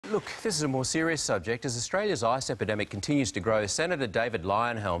Look, this is a more serious subject. As Australia's ice epidemic continues to grow, Senator David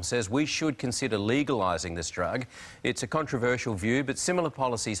Leyonhjelm says we should consider legalising this drug. It's a controversial view, but similar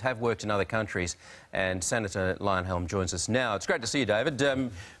policies have worked in other countries, and Senator Leyonhjelm joins us now. It's great to see you, David.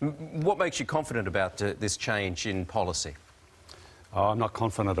 What makes you confident about this change in policy? Oh, I'm not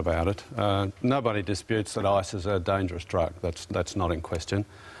confident about it. Nobody disputes that ice is a dangerous drug. That's not in question.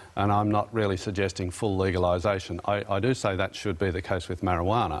 And I'm not really suggesting full legalisation. I do say that should be the case with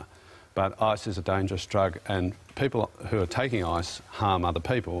marijuana, but ice is a dangerous drug, and people who are taking ice harm other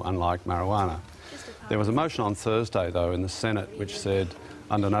people, unlike marijuana. There was a motion on Thursday, though, in the Senate which said,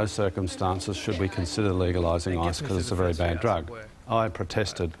 under no circumstances should we consider legalising ice because it's a very bad drug. I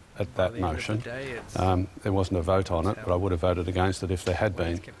protested at that motion. There wasn't a vote on it, but I would have voted against it if there had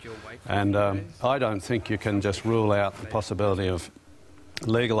been. And I don't think you can just rule out the possibility of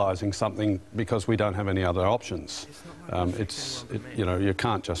legalising something because we don't have any other options. You know, you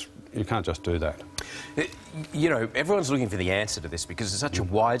can't just do that. You know, everyone's looking for the answer to this because it's such a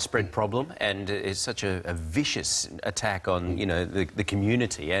widespread problem and it's such a vicious attack on, you know, the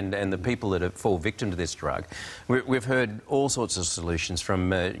community and the people that fall victim to this drug. We've heard all sorts of solutions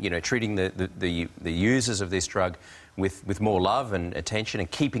from, you know, treating the users of this drug with more love and attention and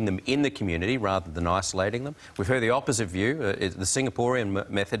keeping them in the community rather than isolating them. We've heard the opposite view. The Singaporean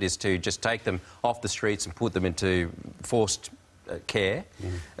method is to just take them off the streets and put them into forced care.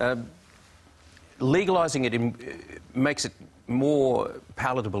 Legalising it makes it more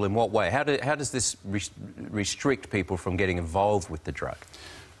palatable in what way? How does this restrict people from getting involved with the drug?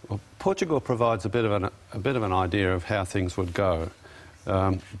 Well, Portugal provides a bit of an idea of how things would go.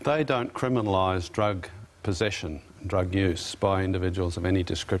 They don't criminalise drug possession, drug use by individuals of any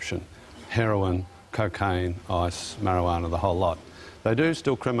description. Heroin, cocaine, ice, marijuana, the whole lot. They do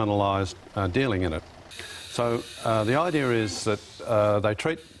still criminalise dealing in it. So the idea is that they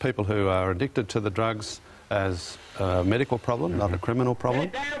treat people who are addicted to the drugs as a medical problem, not a criminal problem.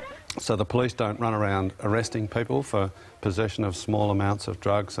 So the police don't run around arresting people for possession of small amounts of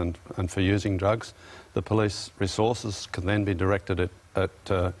drugs and for using drugs. The police resources can then be directed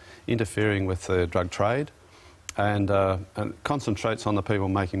at interfering with the drug trade and concentrates on the people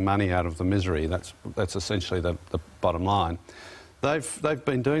making money out of the misery. That's essentially the bottom line. They've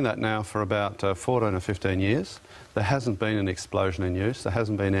been doing that now for about 14 or 15 years. There hasn't been an explosion in use. There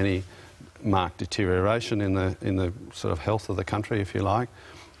hasn't been any marked deterioration in the sort of health of the country, if you like.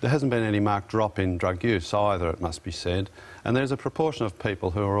 There hasn't been any marked drop in drug use either, it must be said. And there's a proportion of people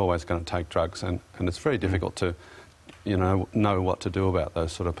who are always going to take drugs, and it's very difficult to, you know what to do about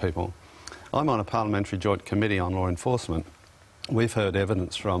those sort of people. I'm on a parliamentary joint committee on law enforcement. We've heard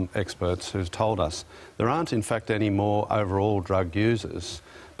evidence from experts who've told us there aren't in fact any more overall drug users,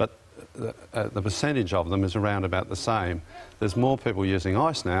 but the percentage of them is around about the same. There's more people using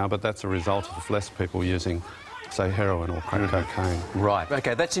ice now, but that's a result of less people using, say, heroin or cocaine. Right.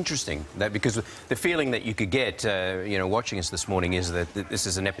 OK, that's interesting, because the feeling that you could get, you know, watching us this morning is that this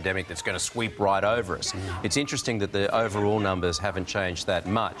is an epidemic that's going to sweep right over us. It's interesting that the overall numbers haven't changed that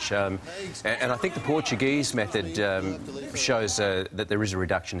much. And I think the Portuguese method shows that there is a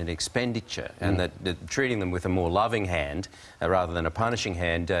reduction in expenditure and that treating them with a more loving hand rather than a punishing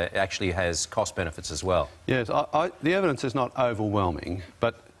hand actually has cost benefits as well. Yes, the evidence is not overwhelming,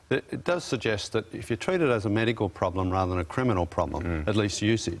 but it does suggest that if you treat it as a medical problem rather than a criminal problem, at least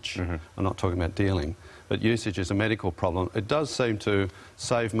usage, I'm not talking about dealing, but usage is a medical problem, it does seem to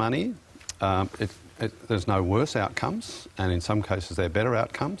save money. There's no worse outcomes, and in some cases they're better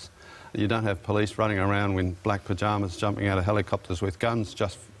outcomes. You don't have police running around in black pyjamas jumping out of helicopters with guns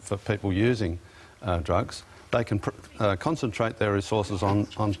just for people using drugs. They can concentrate their resources on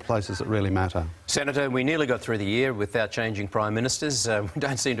places that really matter. Senator, we nearly got through the year without changing Prime Ministers. We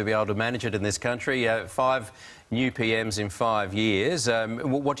don't seem to be able to manage it in this country. 5 new PMs in 5 years.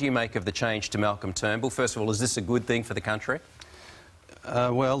 What do you make of the change to Malcolm Turnbull? First of all, is this a good thing for the country?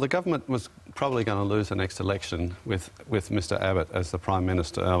 Well, the government was probably going to lose the next election with Mr Abbott as the Prime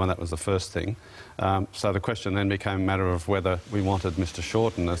Minister, and that was the first thing. So the question then became a matter of whether we wanted Mr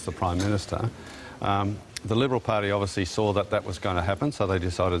Shorten as the Prime Minister. The Liberal Party obviously saw that that was going to happen, so they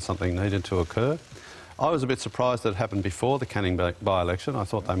decided something needed to occur. I was a bit surprised that it happened before the Canning by-election. I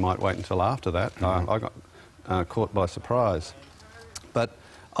thought they might wait until after that. I got caught by surprise. But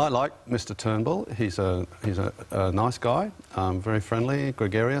I like Mr Turnbull. He's a nice guy, very friendly,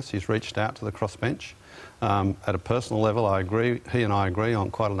 gregarious. He's reached out to the crossbench. At a personal level, I agree. He and I agree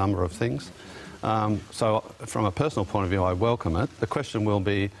on quite a number of things. So from a personal point of view, I welcome it. The question will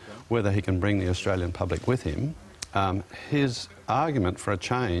be whether he can bring the Australian public with him. His argument for a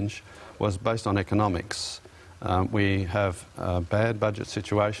change was based on economics. We have a bad budget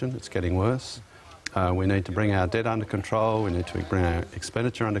situation. It's getting worse. We need to bring our debt under control. We need to bring our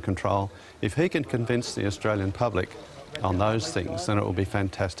expenditure under control. If he can convince the Australian public on those things, then it will be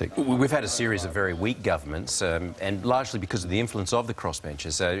fantastic. We've had a series of very weak governments, and largely because of the influence of the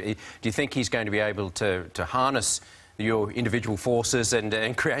crossbenchers. Do you think he's going to be able to harness your individual forces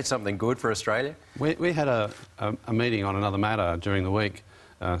and create something good for Australia? We had a meeting on another matter during the week,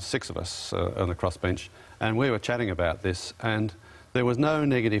 6 of us on the crossbench, and we were chatting about this, and there was no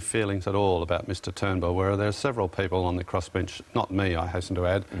negative feelings at all about Mr Turnbull, where there are several people on the crossbench, not me, I hasten to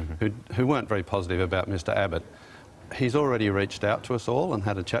add, who weren't very positive about Mr Abbott. He's already reached out to us all and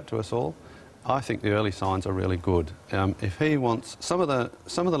had a chat to us all. I think the early signs are really good. If he wants... Some of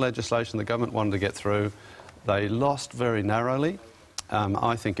the legislation the government wanted to get through, they lost very narrowly.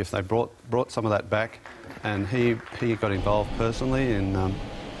 I think if they brought some of that back, and he got involved personally in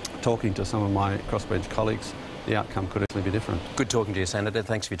talking to some of my crossbench colleagues, the outcome could easily be different. Good talking to you, Senator.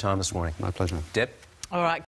 Thanks for your time this morning. My pleasure. Deb? All right.